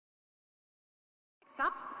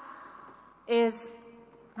is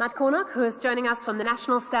Matt Cornock, who is joining us from the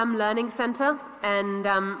National STEM Learning Centre, and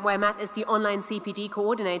where Matt is the online CPD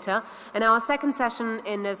coordinator. And our second session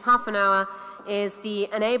in this half an hour is the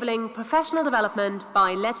enabling professional development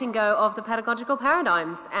by letting go of the pedagogical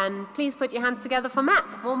paradigms. And please put your hands together for Matt.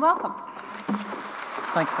 Warm welcome.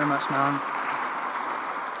 Thank you very much, Maren.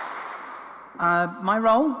 My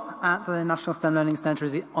role at the National STEM Learning Centre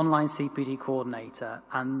is the online CPD coordinator,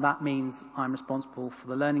 and that means I'm responsible for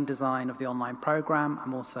the learning design of the online programme.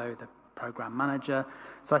 I'm also the programme manager.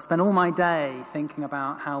 So I spend all my day thinking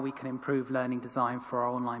about how we can improve learning design for our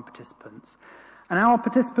online participants. And our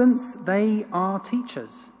participants, they are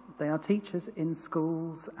teachers. They are teachers in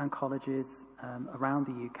schools and colleges around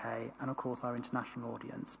the UK, and of course our international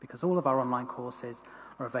audience, because all of our online courses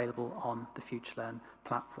are available on the FutureLearn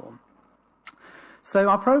platform. So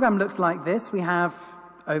our programme looks like this. We have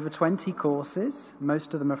over 20 courses.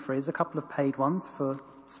 Most of them are free. There's a couple of paid ones for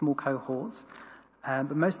small cohorts,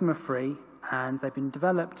 but most of them are free, and they've been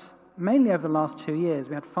developed mainly over the last 2 years.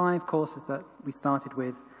 We had 5 courses that we started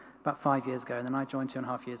with about 5 years ago, and then I joined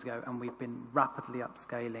 2.5 years ago, and we've been rapidly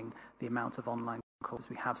upscaling the amount of online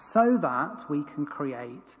courses we have so that we can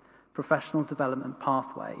create professional development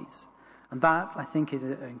pathways. And that, I think, is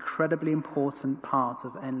an incredibly important part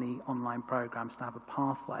of any online programs, to have a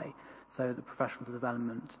pathway so that professional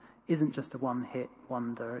development isn't just a one-hit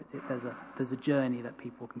wonder. There's a journey that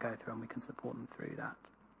people can go through, and we can support them through that.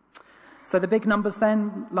 So the big numbers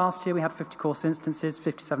then, last year we had 50 course instances,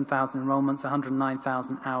 57,000 enrolments,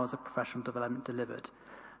 109,000 hours of professional development delivered.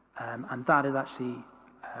 And that is actually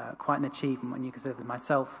quite an achievement when you consider that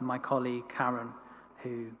myself and my colleague Karen,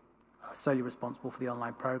 who are solely responsible for the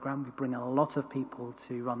online programme. We bring in a lot of people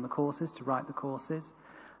to run the courses, to write the courses,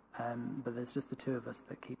 but there's just the two of us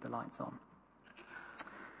that keep the lights on.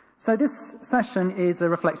 So this session is a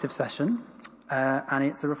reflective session, and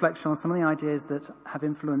it's a reflection on some of the ideas that have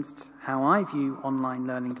influenced how I view online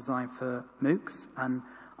learning design for MOOCs. And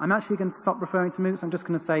I'm actually going to stop referring to MOOCs. I'm just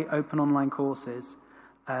going to say open online courses,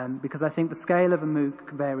 because I think the scale of a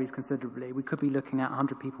MOOC varies considerably. We could be looking at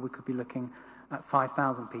 100 people, we could be looking at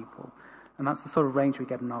 5,000 people. And that's the sort of range we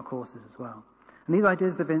get in our courses as well. And these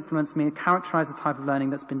ideas that have influenced me characterize the type of learning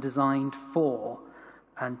that's been designed for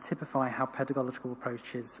and typify how pedagogical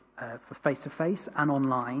approaches for face-to-face and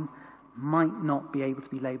online might not be able to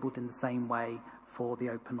be labelled in the same way for the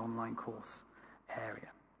open online course area.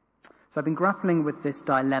 So I've been grappling with this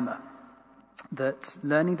dilemma that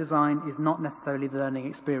learning design is not necessarily the learning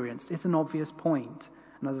experience. It's an obvious point.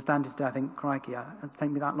 And as I stand here today, I think, crikey, it's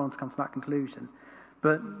taken me that long to come to that conclusion.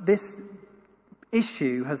 But this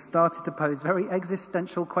issue has started to pose very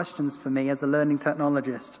existential questions for me as a learning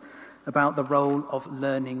technologist about the role of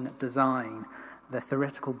learning design, the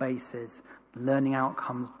theoretical basis, learning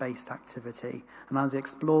outcomes-based activity. And as I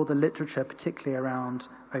explored the literature, particularly around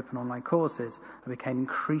open online courses, I became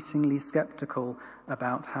increasingly sceptical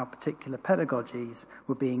about how particular pedagogies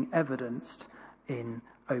were being evidenced in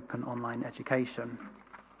open online education.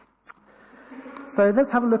 So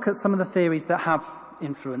let's have a look at some of the theories that have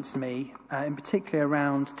influenced me, in particular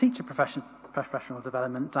around teacher professional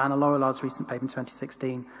development. Diana Laurillard's recent paper in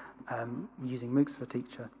 2016, using MOOCs for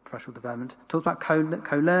teacher professional development, talks about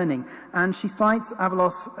co-learning. And she cites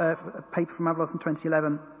a paper from Avalos in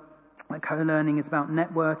 2011, that co-learning is about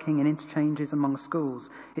networking and interchanges among schools.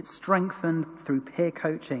 It's strengthened through peer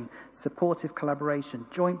coaching, supportive collaboration,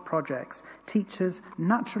 joint projects. Teachers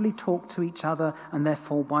naturally talk to each other, and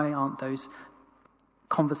therefore why aren't those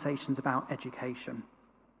conversations about education?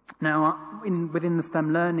 Now, within the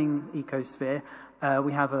STEM learning ecosphere,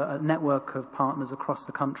 we have a network of partners across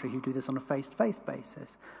the country who do this on a face-to-face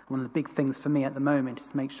basis. One of the big things for me at the moment is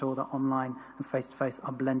to make sure that online and face-to-face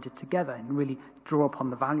are blended together and really draw upon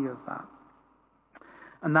the value of that.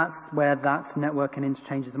 And that's where that network and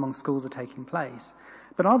interchanges among schools are taking place.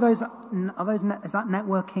 But is that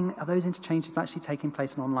networking, are those interchanges actually taking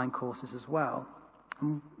place in online courses as well?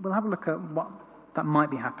 And we'll have a look at what that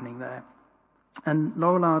might be happening there. And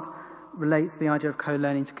Laurillard relates the idea of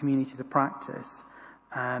co-learning to communities of practice,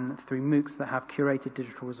 and through MOOCs that have curated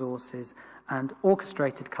digital resources and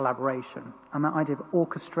orchestrated collaboration. And that idea of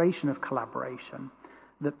orchestration of collaboration,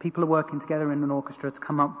 that people are working together in an orchestra to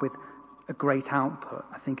come up with a great output,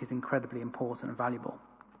 I think is incredibly important and valuable.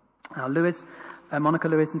 Monica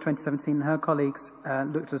Lewis in 2017 and her colleagues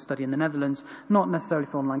looked at a study in the Netherlands, not necessarily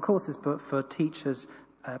for online courses, but for teachers'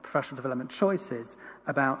 professional development choices,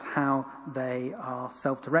 about how they are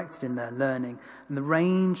self-directed in their learning and the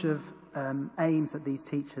range of aims that these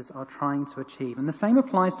teachers are trying to achieve. And the same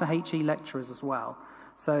applies to HE lecturers as well.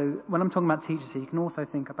 So when I'm talking about teachers here, you can also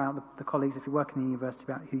think about the colleagues, if you're working in a university,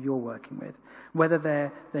 about who you're working with. Whether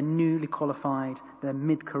they're newly qualified, they're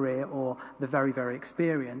mid-career, or they're very, very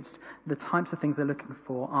experienced, the types of things they're looking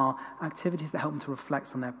for are activities that help them to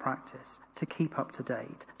reflect on their practice, to keep up to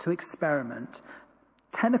date, to experiment.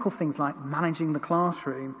 Technical things like managing the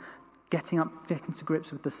classroom, getting to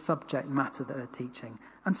grips with the subject matter that they're teaching,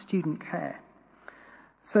 and student care.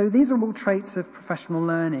 So these are all traits of professional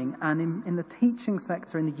learning, and in the teaching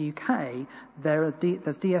sector in the UK, there's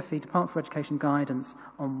DFE, Department for Education guidance,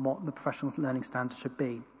 on what the professional learning standard should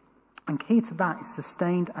be. And key to that is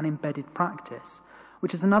sustained and embedded practice,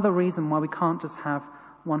 which is another reason why we can't just have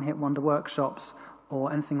one-hit wonder workshops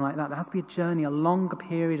or anything like that. There has to be a journey, a longer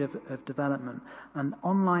period of development, and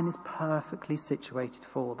online is perfectly situated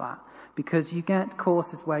for that, because you get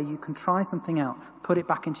courses where you can try something out, put it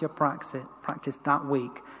back into your practice that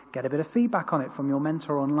week, get a bit of feedback on it from your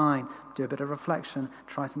mentor online, do a bit of reflection,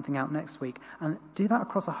 try something out next week, and do that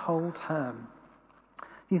across a whole term.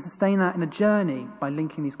 You sustain that in a journey by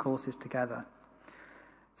linking these courses together.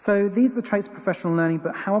 So these are the traits of professional learning,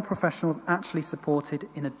 but how are professionals actually supported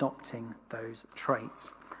in adopting those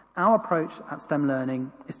traits? Our approach at STEM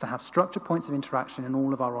Learning is to have structured points of interaction in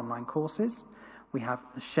all of our online courses. We have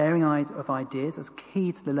the sharing of ideas as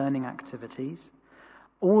key to the learning activities.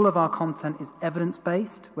 All of our content is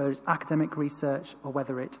evidence-based, whether it's academic research or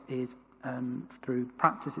whether it is through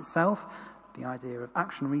practice itself, the idea of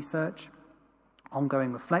action research,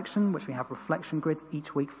 ongoing reflection, which we have reflection grids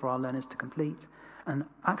each week for our learners to complete, and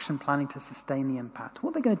action planning to sustain the impact.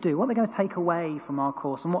 What they're going to do, what they're going to take away from our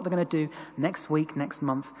course, and what they're going to do next week, next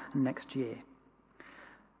month, and next year.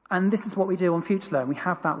 And this is what we do on FutureLearn. We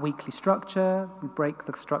have that weekly structure. We break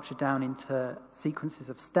the structure down into sequences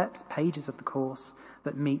of steps, pages of the course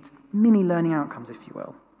that meet mini learning outcomes, if you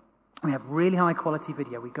will. We have really high quality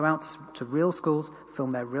video. We go out to real schools,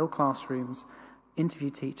 film their real classrooms,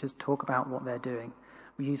 interview teachers, talk about what they're doing.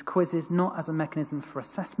 We use quizzes not as a mechanism for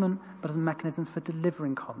assessment, but as a mechanism for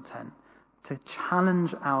delivering content, to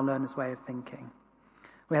challenge our learners' way of thinking.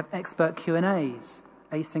 We have expert Q&As,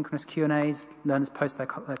 asynchronous Q&As, learners post their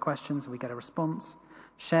questions and we get a response.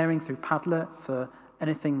 Sharing through Padlet for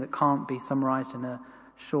anything that can't be summarised in a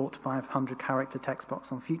short 500-character text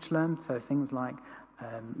box on FutureLearn, so things like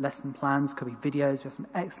lesson plans, could be videos. We have some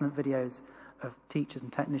excellent videos of teachers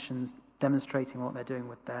and technicians demonstrating what they're doing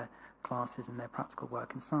with their classes and their practical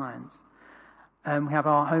work in science. We have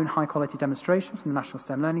our own high-quality demonstration from the National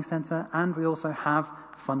STEM Learning Centre, and we also have,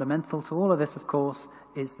 fundamental to all of this, of course,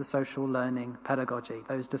 is the social learning pedagogy,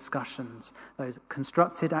 those discussions, those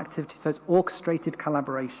constructed activities, those orchestrated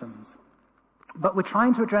collaborations. But we're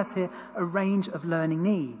trying to address here a range of learning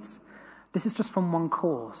needs. This is just from one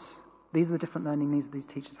course. These are the different learning needs that these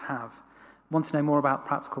teachers have. Want to know more about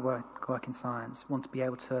practical work in science, want to be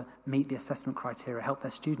able to meet the assessment criteria, help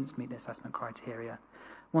their students meet the assessment criteria,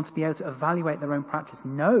 want to be able to evaluate their own practice,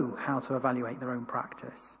 know how to evaluate their own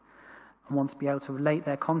practice, and want to be able to relate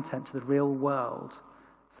their content to the real world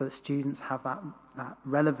so that students have that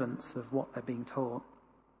relevance of what they're being taught.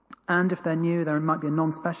 And if they're new, there might be a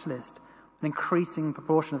non-specialist, an increasing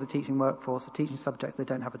proportion of the teaching workforce are teaching subjects they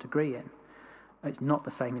don't have a degree in. It's not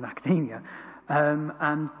the same in academia.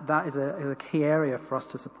 And that is a key area for us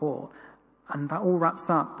to support. And that all wraps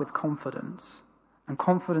up with confidence. And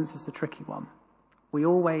confidence is the tricky one. We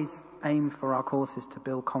always aim for our courses to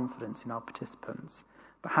build confidence in our participants.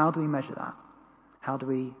 But how do we measure that? How do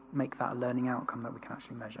we make that a learning outcome that we can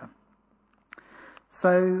actually measure?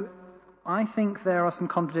 So I think there are some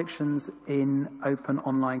contradictions in open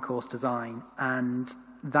online course design, and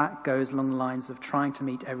that goes along the lines of trying to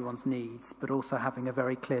meet everyone's needs, but also having a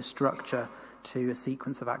very clear structure to a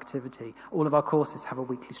sequence of activity. All of our courses have a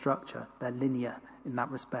weekly structure. They're linear in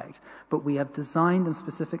that respect. But we have designed them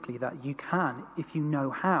specifically that you can, if you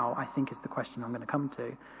know how, I think is the question I'm going to come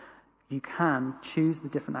to, you can choose the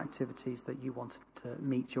different activities that you want to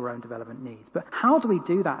meet your own development needs. But how do we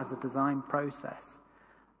do that as a design process?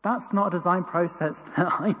 That's not a design process that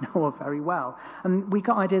I know of very well. And we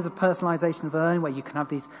got ideas of personalisation of learning where you can have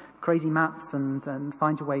these crazy maps and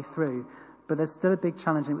find your way through. But there's still a big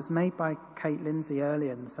challenge, and it was made by Kate Lindsay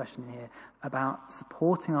earlier in the session here, about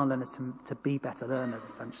supporting our learners to be better learners,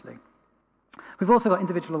 essentially. We've also got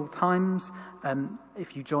individual times.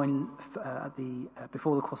 If you join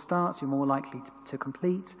before the course starts, you're more likely to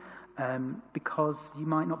complete, because you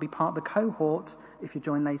might not be part of the cohort if you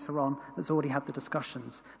join later on that's already had the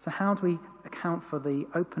discussions. So how do we account for the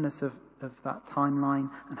openness of that timeline,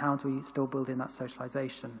 and how do we still build in that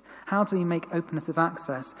socialisation? How do we make openness of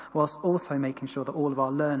access whilst also making sure that all of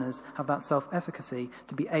our learners have that self-efficacy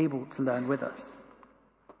to be able to learn with us?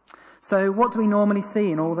 So what do we normally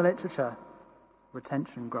see in all the literature?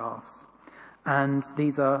 Retention graphs. And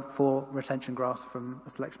these are 4 retention graphs from a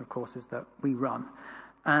selection of courses that we run.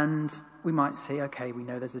 And we might see, okay, we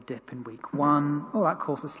know there's a dip in week 1. Oh, that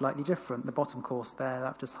course is slightly different. The bottom course there that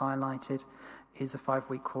I've just highlighted is a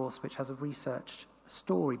 5-week course which has a researched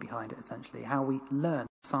story behind it, essentially, how we learn,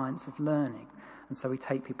 science of learning. And so we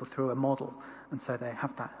take people through a model. And so they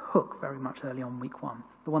have that hook very much early on week 1.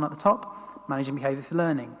 The one at the top, managing behaviour for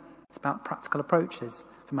learning. It's about practical approaches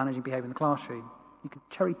for managing behaviour in the classroom. You could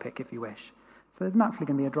cherry pick if you wish. So there's naturally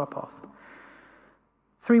going to be a drop-off.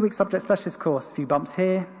 3-week subject specialist course, a few bumps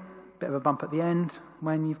here, a bit of a bump at the end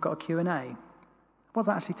when you've got a Q&A. What does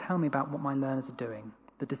that actually tell me about what my learners are doing,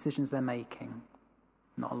 the decisions they're making?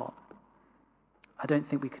 Not a lot. I don't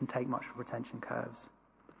think we can take much from retention curves.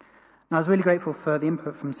 And I was really grateful for the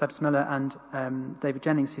input from Seb Smiller and David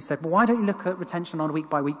Jennings, who said, well, why don't you look at retention on a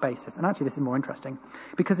week-by-week basis? And actually, this is more interesting,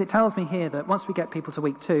 because it tells me here that once we get people to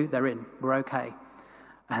week 2, they're in, we're okay.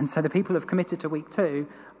 And so the people who have committed to week 2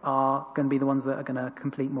 are going to be the ones that are going to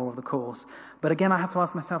complete more of the course. But again, I have to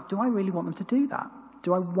ask myself, do I really want them to do that?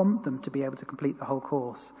 Do I want them to be able to complete the whole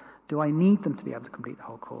course? Do I need them to be able to complete the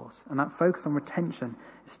whole course? And that focus on retention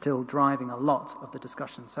is still driving a lot of the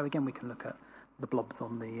discussion. So again, we can look at the blobs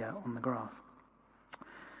on the graph.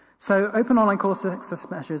 So open online course success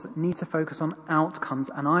measures need to focus on outcomes,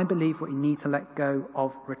 and I believe we need to let go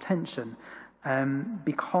of retention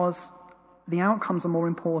because the outcomes are more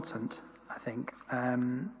important, I think.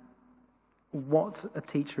 What a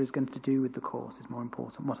teacher is going to do with the course is more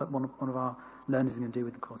important. What one of our learners is going to do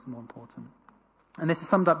with the course is more important. And this is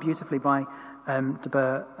summed up beautifully by De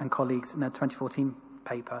Boer and colleagues in their 2014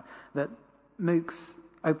 paper, that MOOCs,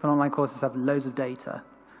 open online courses, have loads of data,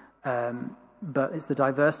 but it's the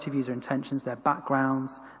diversity of user intentions, their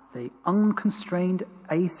backgrounds, the unconstrained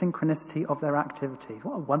asynchronicity of their activities.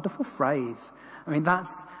 What a wonderful phrase. I mean,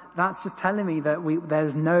 that's just telling me that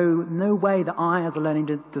there's no way that I, as a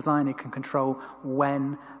learning designer, can control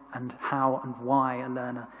when and how and why a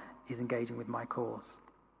learner is engaging with my course.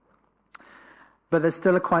 But there's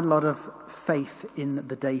still quite a lot of faith in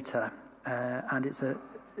the data, and it's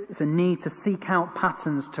a need to seek out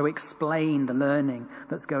patterns to explain the learning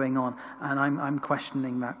that's going on, and I'm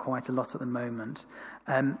questioning that quite a lot at the moment.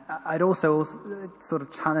 I'd also sort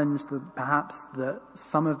of challenge perhaps that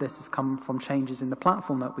some of this has come from changes in the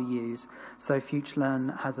platform that we use. So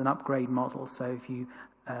FutureLearn has an upgrade model, so if you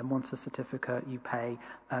want a certificate, you pay,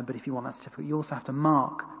 but if you want that certificate, you also have to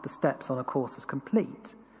mark the steps on a course as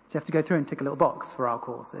complete. So you have to go through and tick a little box for our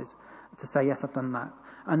courses to say, yes, I've done that.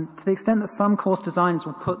 And to the extent that some course designers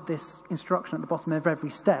will put this instruction at the bottom of every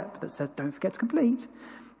step that says, don't forget to complete,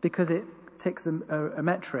 because it ticks a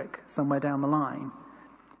metric somewhere down the line.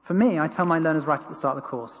 For me, I tell my learners right at the start of the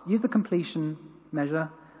course, use the completion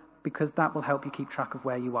measure, because that will help you keep track of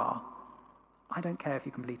where you are. I don't care if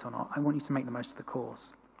you complete or not. I want you to make the most of the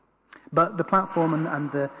course. But the platform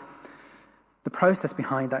and the process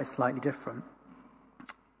behind that is slightly different.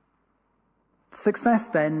 Success,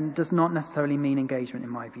 then, does not necessarily mean engagement, in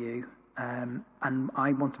my view, and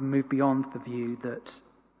I want to move beyond the view that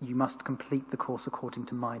you must complete the course according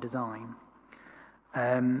to my design.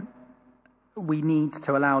 We need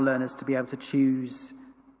to allow learners to be able to choose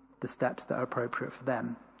the steps that are appropriate for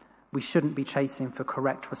them. We shouldn't be chasing for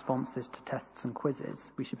correct responses to tests and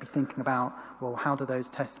quizzes. We should be thinking about, well, how do those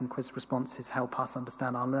tests and quiz responses help us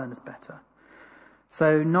understand our learners better?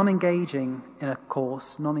 So non-engaging in a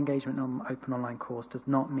course, non-engagement in an open online course does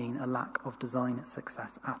not mean a lack of design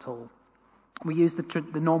success at all. We use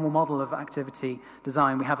the normal model of activity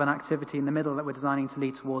design. We have an activity in the middle that we're designing to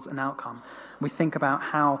lead towards an outcome. We think about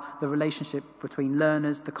how the relationship between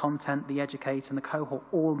learners, the content, the educator, and the cohort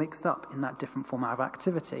all mixed up in that different format of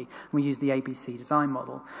activity. We use the ABC design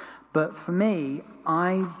model. But for me,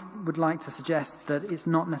 I would like to suggest that it's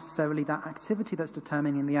not necessarily that activity that's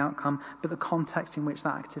determining the outcome, but the context in which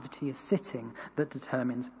that activity is sitting that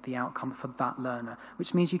determines the outcome for that learner,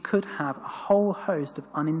 which means you could have a whole host of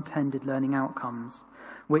unintended learning outcomes,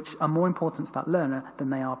 which are more important to that learner than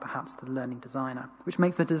they are perhaps to the learning designer, which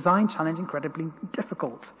makes the design challenge incredibly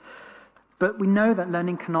difficult. But we know that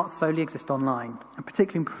learning cannot solely exist online, and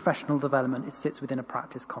particularly in professional development, it sits within a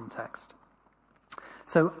practice context.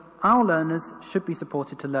 So our learners should be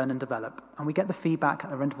supported to learn and develop, and we get the feedback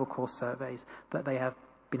at the end of our course surveys that they have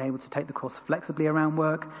been able to take the course flexibly around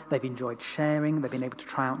work, they've enjoyed sharing, they've been able to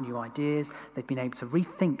try out new ideas, they've been able to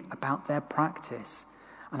rethink about their practice.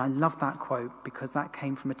 And I love that quote because that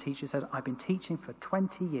came from a teacher who said, I've been teaching for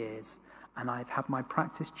 20 years and I've had my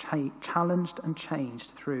practice challenged and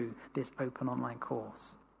changed through this open online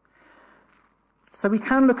course. So we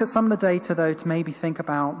can look at some of the data, though, to maybe think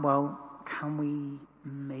about, well, can we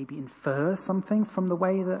maybe infer something from the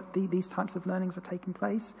way that these types of learnings are taking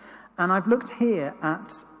place? And I've looked here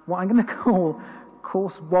at what I'm going to call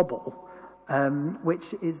course wobble,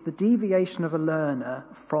 which is the deviation of a learner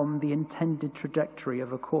from the intended trajectory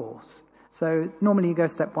of a course. So normally you go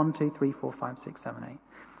step 1, 2, 3, 4, 5, 6, 7, 8.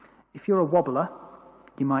 If you're a wobbler,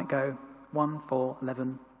 you might go 1, 4,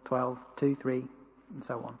 11, 12, 2, 3, and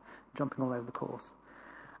so on, jumping all over the course.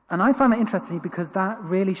 And I find that interesting because that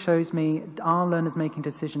really shows me, are learners making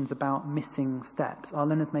decisions about missing steps? Are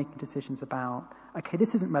learners making decisions about, okay,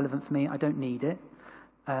 this isn't relevant for me, I don't need it?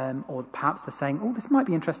 Or perhaps they're saying, oh, this might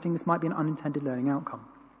be interesting, this might be an unintended learning outcome.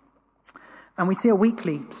 And we see a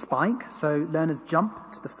weekly spike, so learners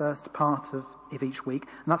jump to the first part of each week,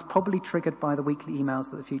 and that's probably triggered by the weekly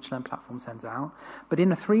emails that the Future Learn platform sends out. But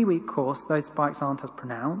in a 3-week course, those spikes aren't as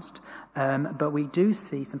pronounced, but we do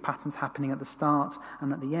see some patterns happening at the start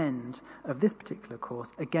and at the end of this particular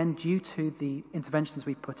course, again, due to the interventions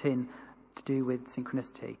we put in to do with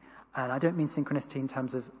synchronicity. And I don't mean synchronicity in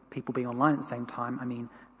terms of people being online at the same time, I mean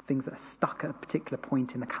things that are stuck at a particular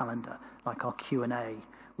point in the calendar, like our Q&A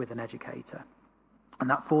with an educator. And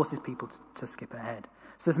that forces people to skip ahead.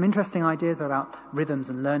 So there's some interesting ideas about rhythms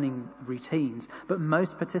and learning routines, but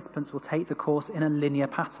most participants will take the course in a linear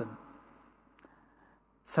pattern.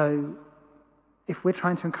 So if we're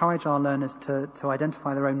trying to encourage our learners to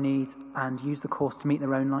identify their own needs and use the course to meet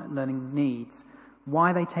their own learning needs,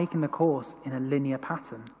 why are they taking the course in a linear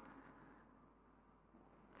pattern?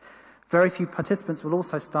 Very few participants will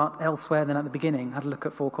also start elsewhere than at the beginning. I had a look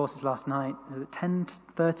at 4 courses last night. 10 to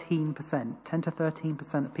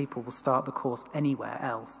 13% of people will start the course anywhere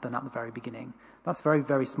else than at the very beginning. That's a very,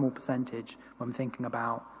 very small percentage when we're thinking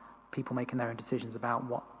about people making their own decisions about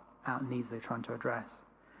what needs they're trying to address.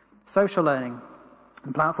 Social learning.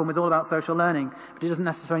 The platform is all about social learning, but it doesn't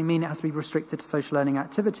necessarily mean it has to be restricted to social learning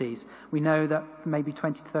activities. We know that maybe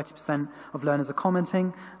 20 to 30% of learners are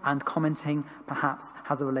commenting, and commenting perhaps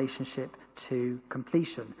has a relationship to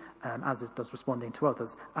completion, as it does responding to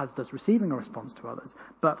others, as does receiving a response to others.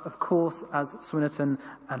 But of course, as Swinnerton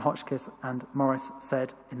and Hotchkiss and Morris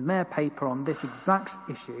said in their paper on this exact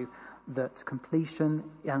issue, that completion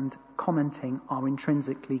and commenting are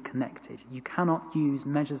intrinsically connected. You cannot use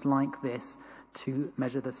measures like this to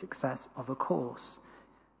measure the success of a course.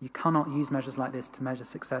 You cannot use measures like this to measure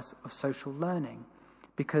success of social learning,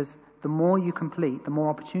 because the more you complete, the more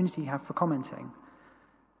opportunity you have for commenting.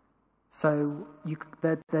 So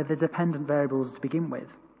they're the dependent variables to begin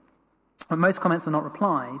with. And most comments are not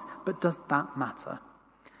replies, but does that matter?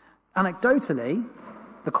 Anecdotally,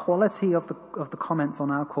 the quality of the comments on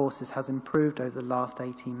our courses has improved over the last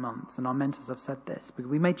 18 months, and our mentors have said this, because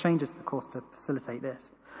we made changes to the course to facilitate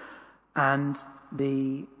this. And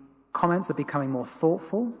the comments are becoming more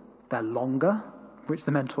thoughtful, they're longer, which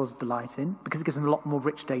the mentors delight in, because it gives them a lot more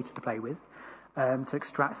rich data to play with, to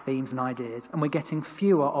extract themes and ideas. And we're getting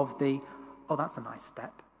fewer of the, oh, that's a nice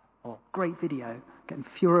step, or great video, getting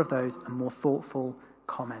fewer of those and more thoughtful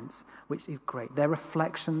comments, which is great. They're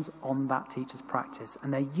reflections on that teacher's practice,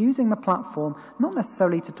 and they're using the platform not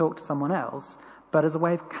necessarily to talk to someone else, but as a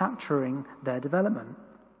way of capturing their development.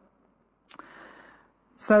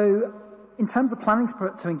 So in terms of planning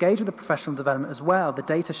to engage with the professional development as well, the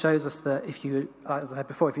data shows us that if you, as I said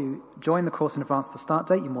before, if you join the course in advance of the start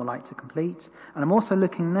date, you're more likely to complete. And I'm also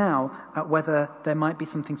looking now at whether there might be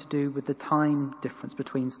something to do with the time difference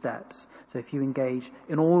between steps. So if you engage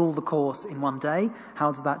in all the course in one day,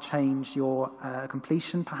 how does that change your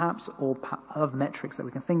completion perhaps, or other metrics that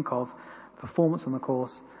we can think of, performance on the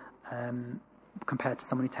course compared to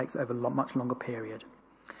someone who takes it over a much longer period.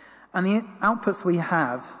 And the outputs we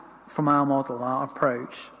have from our model, our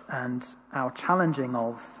approach, and our challenging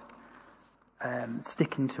of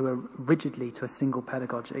sticking to rigidly to a single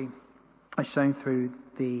pedagogy are shown through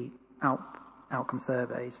the outcome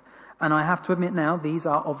surveys. And I have to admit now, these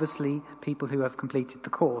are obviously people who have completed the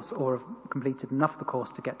course or have completed enough of the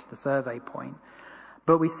course to get to the survey point.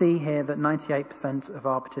 But we see here that 98% of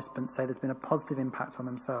our participants say there's been a positive impact on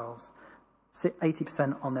themselves.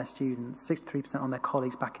 80% on their students, 63% on their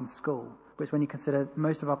colleagues back in school, which when you consider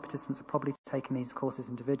most of our participants are probably taking these courses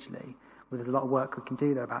individually, well, there's a lot of work we can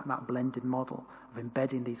do there about that blended model of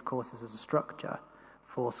embedding these courses as a structure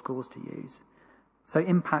for schools to use. So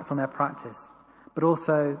impact on their practice, but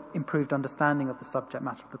also improved understanding of the subject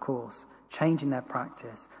matter of the course, changing their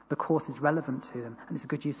practice, the course is relevant to them, and it's a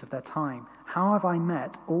good use of their time. How have I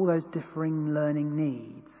met all those differing learning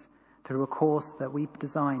needs through a course that we've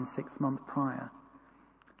designed 6 months prior?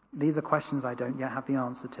 These are questions I don't yet have the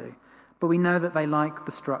answer to. But we know that they like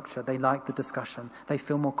the structure, they like the discussion, they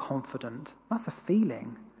feel more confident. That's a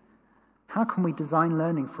feeling. How can we design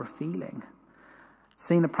learning for a feeling?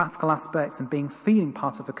 Seeing the practical aspects and feeling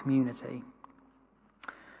part of a community.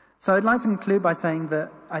 So I'd like to conclude by saying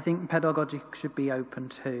that I think pedagogy should be open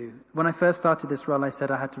too. When I first started this role, I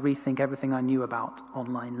said I had to rethink everything I knew about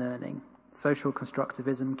online learning. Social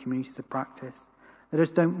constructivism, communities of practice. They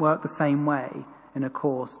just don't work the same way in a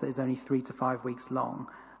course that is only 3 to 5 weeks long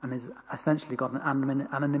and has essentially got an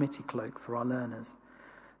anonymity cloak for our learners.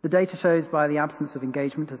 The data shows by the absence of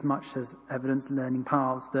engagement as much as evidence learning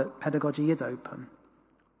paths that pedagogy is open.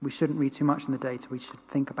 We shouldn't read too much in the data. We should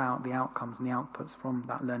think about the outcomes and the outputs from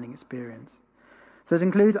that learning experience. So to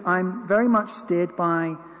conclude, I'm very much steered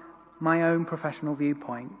by my own professional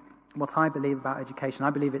viewpoint, what I believe about education. I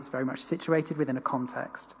believe it's very much situated within a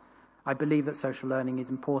context. I believe that social learning is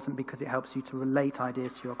important because it helps you to relate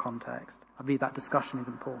ideas to your context. I believe that discussion is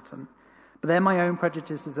important. But they're my own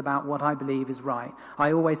prejudices about what I believe is right.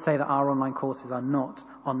 I always say that our online courses are not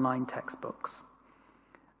online textbooks.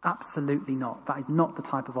 Absolutely not. That is not the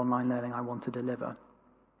type of online learning I want to deliver.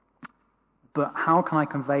 But how can I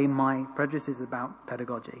convey my prejudices about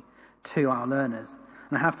pedagogy to our learners?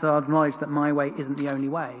 And I have to acknowledge that my way isn't the only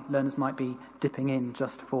way. Learners might be dipping in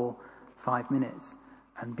just for 5 minutes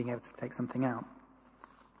and being able to take something out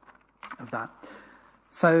of that.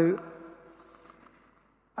 So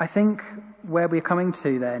I think where we're coming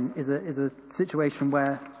to then is a situation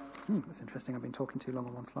where, that's interesting, I've been talking too long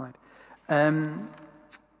on one slide.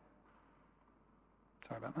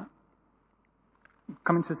 Sorry about that.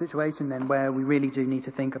 Coming to a situation then where we really do need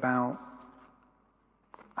to think about,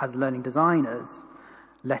 as learning designers,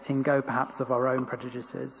 letting go perhaps of our own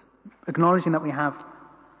prejudices, acknowledging that we have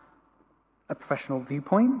a professional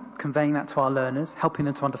viewpoint, conveying that to our learners, helping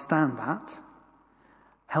them to understand that,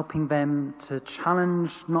 helping them to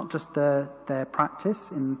challenge not just their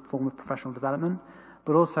practice in the form of professional development,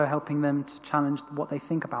 but also helping them to challenge what they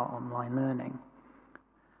think about online learning.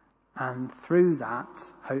 And through that,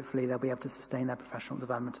 hopefully, they'll be able to sustain their professional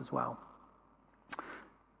development as well.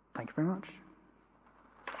 Thank you very much.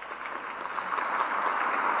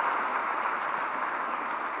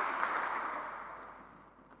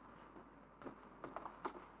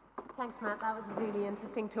 Thanks, Matt. That was a really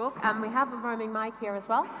interesting talk. We have a roaming mic here as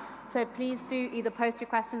well. So please do either post your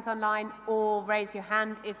questions online or raise your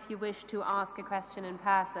hand if you wish to ask a question in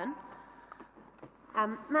person.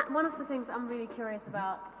 Matt, one of the things I'm really curious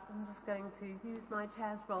about, I'm just going to use my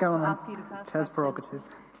chair's role to ask you the first chair's question. prerogative.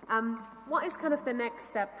 What is kind of the next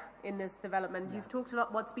step in this development? Yeah. You've talked a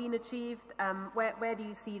lot what's been achieved. Where do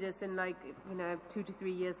you see this in 2 to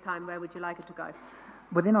 3 years' time? Where would you like it to go?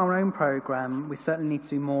 Within our own programme, we certainly need to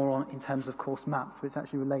do more in terms of course maps, which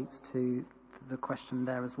actually relates to the question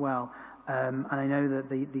there as well. And I know that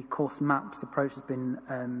the course maps approach has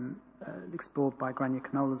been explored by Grania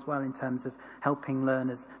Canola as well in terms of helping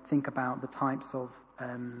learners think about the types of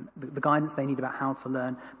the guidance they need about how to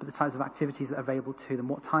learn, but the types of activities that are available to them,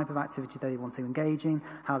 what type of activity they want to engage in,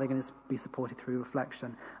 how they're going to be supported through reflection.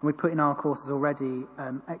 And we put in our courses already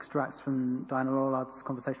extracts from Diana Lollard's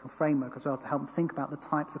conversational framework as well to help them think about the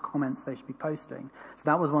types of comments they should be posting. So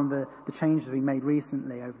that was one of the changes we made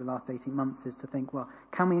recently over the last 18 months is to think, well,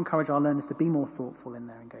 can we encourage our learners to be more thoughtful in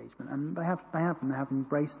their engagement? And they have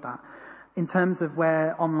embraced that. In terms of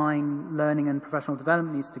where online learning and professional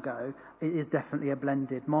development needs to go, it is definitely a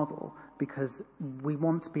blended model because we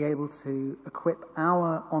want to be able to equip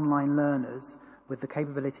our online learners with the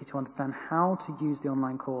capability to understand how to use the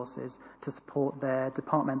online courses to support their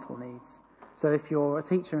departmental needs. So if you're a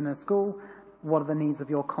teacher in a school, what are the needs of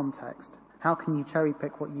your context? How can you cherry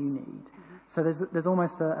pick what you need? So there's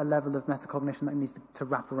almost a level of metacognition that needs to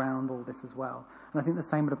wrap around all this as well. And I think the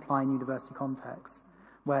same would apply in university contexts,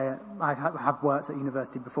 where I have worked at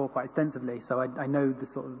university before quite extensively, so I know the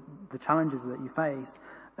sort of the challenges that you face,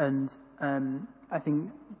 and I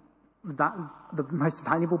think that the most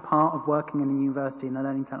valuable part of working in a university in the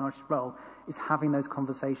learning technology role is having those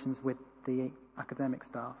conversations with the academic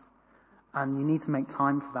staff, and you need to make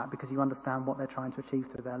time for that because you understand what they're trying to achieve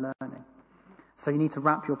through their learning. So you need to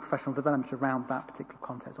wrap your professional development around that particular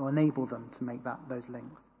context or enable them to make those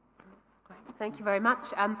links. Great. Thank you very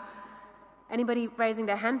much. Anybody raising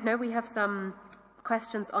their hand? No, we have some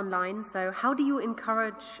questions online. So how do you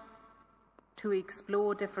encourage to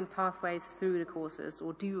explore different pathways through the courses,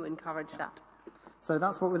 or do you encourage that? So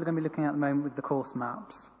that's what we're going to be looking at the moment with the course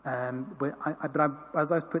maps. But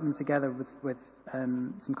as I was putting them together with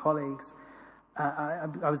some colleagues,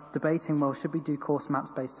 I was debating, well, should we do course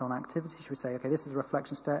maps based on activity? Should we say, okay, this is a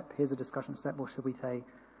reflection step, here's a discussion step, or should we say,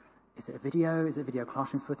 Is it a video? Is it video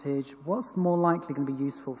classroom footage? What's more likely going to be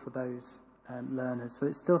useful for those learners? So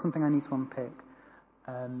it's still something I need to unpick.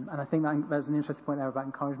 And I think that there's an interesting point there about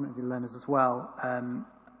encouragement of your learners as well,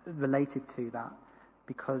 related to that,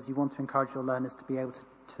 because you want to encourage your learners to be able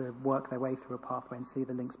to work their way through a pathway and see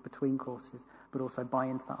the links between courses, but also buy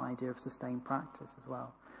into that idea of sustained practice as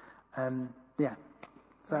well. Yeah.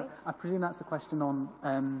 So right. I presume that's a question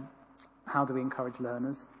on how do we encourage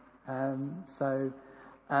learners. It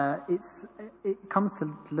comes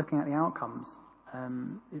to looking at the outcomes.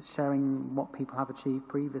 It's sharing what people have achieved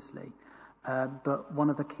previously. But one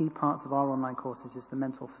of the key parts of our online courses is the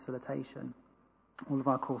mentor facilitation. All of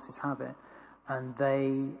our courses have it. And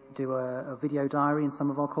they do a video diary in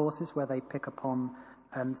some of our courses where they pick upon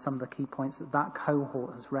some of the key points that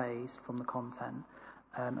cohort has raised from the content.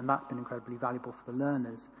 And that's been incredibly valuable for the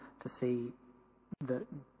learners to see the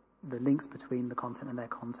links between the content and their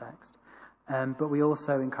context. But we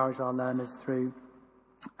also encourage our learners through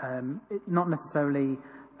not necessarily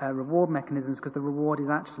reward mechanisms, because the reward is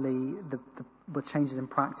actually the changes in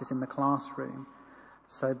practice in the classroom.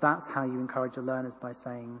 So that's how you encourage your learners, by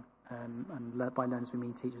saying, and by learners we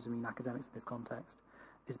mean teachers, we mean academics in this context,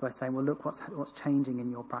 is by saying, well, look what's changing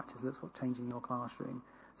in your practice, look what's changing in your classroom.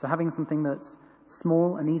 So having something that's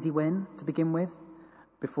small, an easy win to begin with,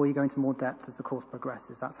 before you go into more depth as the course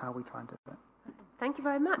progresses, that's how we try and do it. Thank you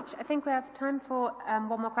very much. I think we have time for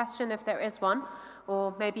one more question, if there is one.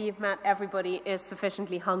 Or maybe if not everybody is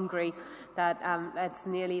sufficiently hungry that it's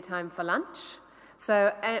nearly time for lunch.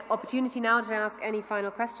 So an opportunity now to ask any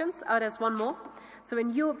final questions. Oh, there's one more. So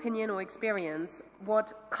in your opinion or experience,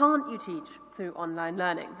 what can't you teach through online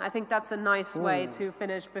learning? I think that's a nice way to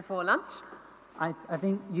finish before lunch. I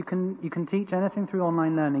think you can teach anything through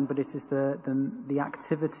online learning, but it is the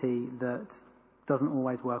activity that doesn't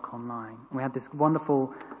always work online. We had this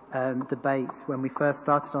wonderful debate when we first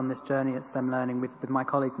started on this journey at STEM Learning with my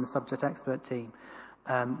colleagues in the subject expert team.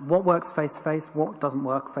 What works face-to-face, what doesn't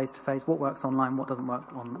work face-to-face, what works online, what doesn't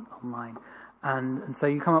work online. And so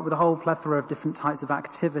you come up with a whole plethora of different types of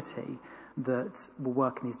activity that will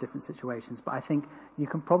work in these different situations. But I think you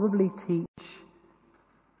can probably teach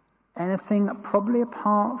anything probably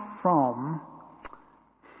apart from...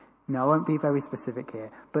 No, I won't be very specific here,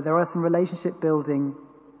 but there are some relationship building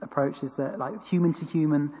approaches that, like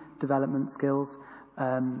human-to-human development skills,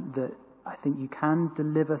 that I think you can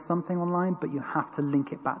deliver something online, but you have to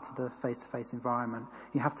link it back to the face-to-face environment.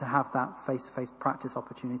 You have to have that face-to-face practice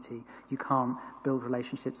opportunity. You can't build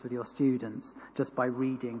relationships with your students just by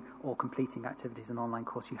reading or completing activities in an online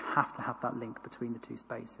course. You have to have that link between the two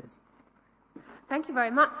spaces. Thank you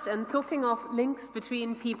very much. And talking of links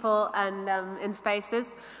between people and in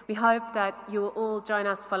spaces, we hope that you will all join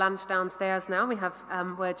us for lunch downstairs now.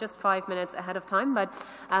 We're just 5 minutes ahead of time, but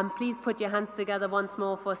please put your hands together once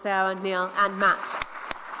more for Sarah, Neil, and Matt.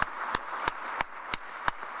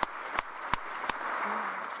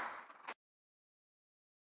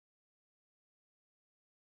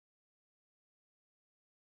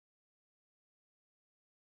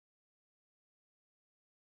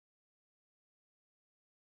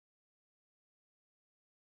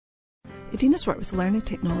 Edina's work with learning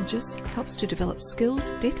technologists helps to develop skilled,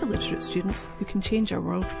 data-literate students who can change our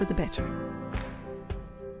world for the better.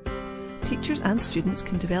 Teachers and students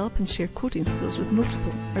can develop and share coding skills with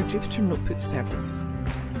Notable, our Jupyter Notebook service.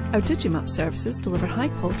 Our Digimap services deliver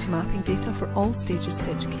high-quality mapping data for all stages of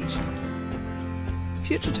education.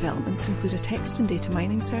 Future developments include a text and data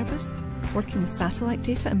mining service, working with satellite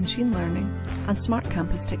data and machine learning, and smart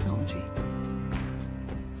campus technology.